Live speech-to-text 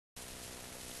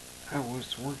I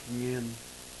was working in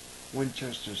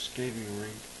Winchester skating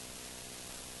rink,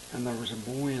 and there was a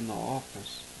boy in the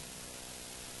office,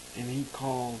 and he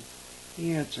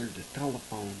answered the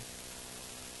telephone.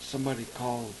 Somebody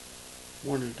called,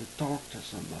 wanted to talk to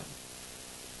somebody.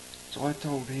 So I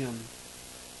told him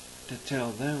to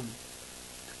tell them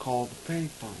to call the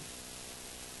payphone.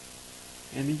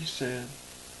 And he said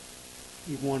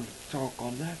he wanted to talk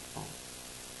on that phone.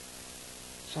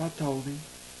 So I told him,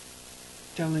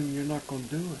 tell him you're not going to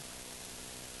do it.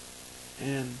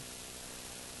 And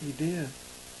he did.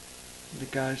 The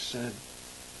guy said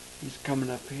he's coming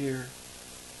up here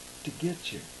to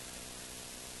get you.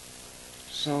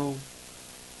 So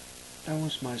that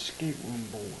was my skate room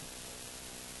boy.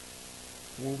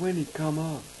 Well, when he come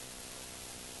up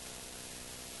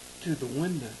to the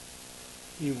window,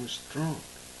 he was drunk.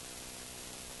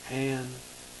 And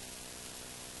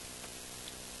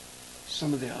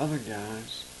some of the other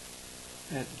guys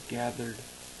had gathered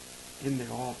in the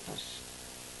office.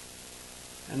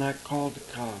 And I called the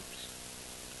cops.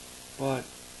 But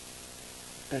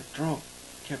that drunk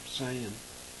kept saying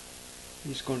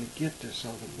he's going to get this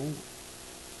other boy.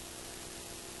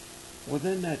 Well,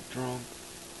 then that drunk,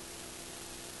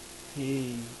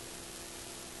 I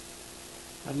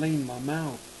leaned my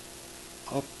mouth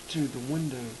up to the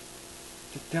window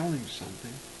to tell him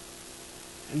something,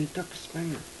 and he took his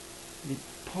finger and he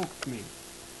poked me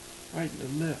right in the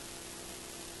lip,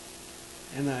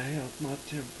 and I held my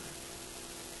temper.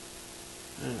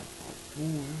 And I thought,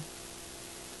 boy,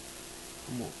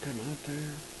 I'm going to come out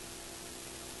there.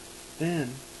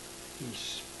 Then he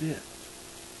spit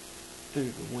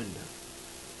through the window.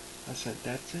 I said,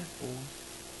 that's it, boy.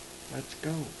 Let's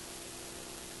go.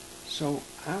 So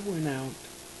I went out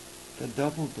the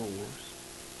double doors,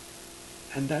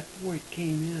 and that boy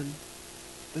came in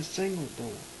the single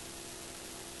door.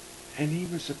 And he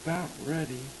was about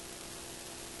ready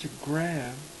to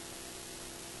grab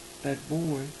that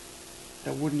boy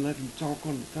that wouldn't let him talk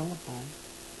on the telephone,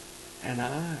 and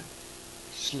I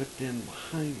slipped in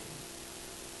behind him.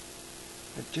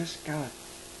 I just got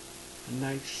a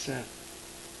nice set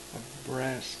of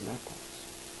brass knuckles.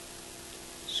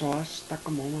 So I stuck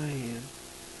them on my hand,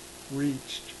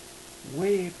 reached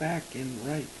way back in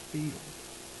right field,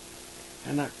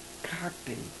 and I cocked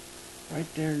him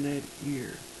right there in that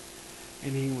ear,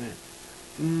 and he went,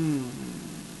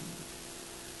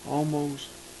 almost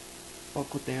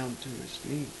buckled down to his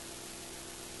knee.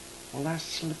 Well, I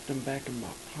slipped them back in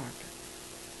my pocket,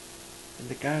 and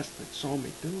the guys that saw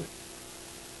me do it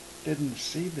didn't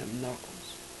see them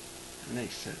knuckles, and they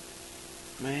said,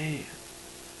 man, you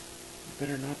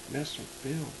better not mess with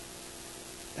Bill.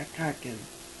 That guy can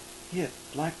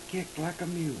kick like a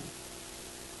mule.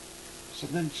 So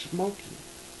then Smokey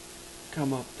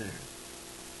come up there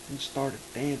and started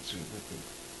dancing with him.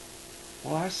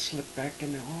 Well, I slipped back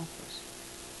in the office.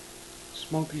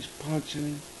 Smokey's punching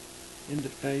him in the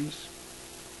face.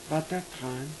 About that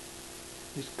time,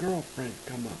 his girlfriend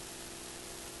come up,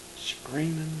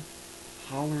 screaming,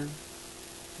 hollering.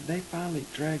 They finally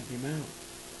dragged him out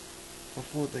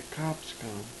before the cops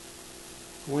come.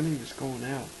 When he was going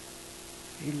out,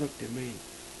 he looked at me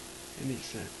and he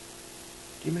said,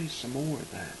 give me some more of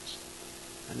that.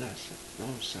 And I said,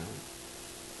 no, son,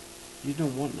 you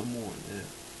don't want no more of that.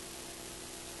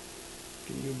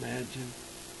 Can you imagine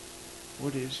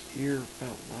what his ear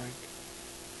felt like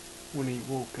when he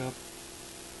woke up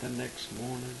the next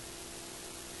morning?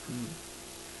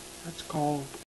 That's called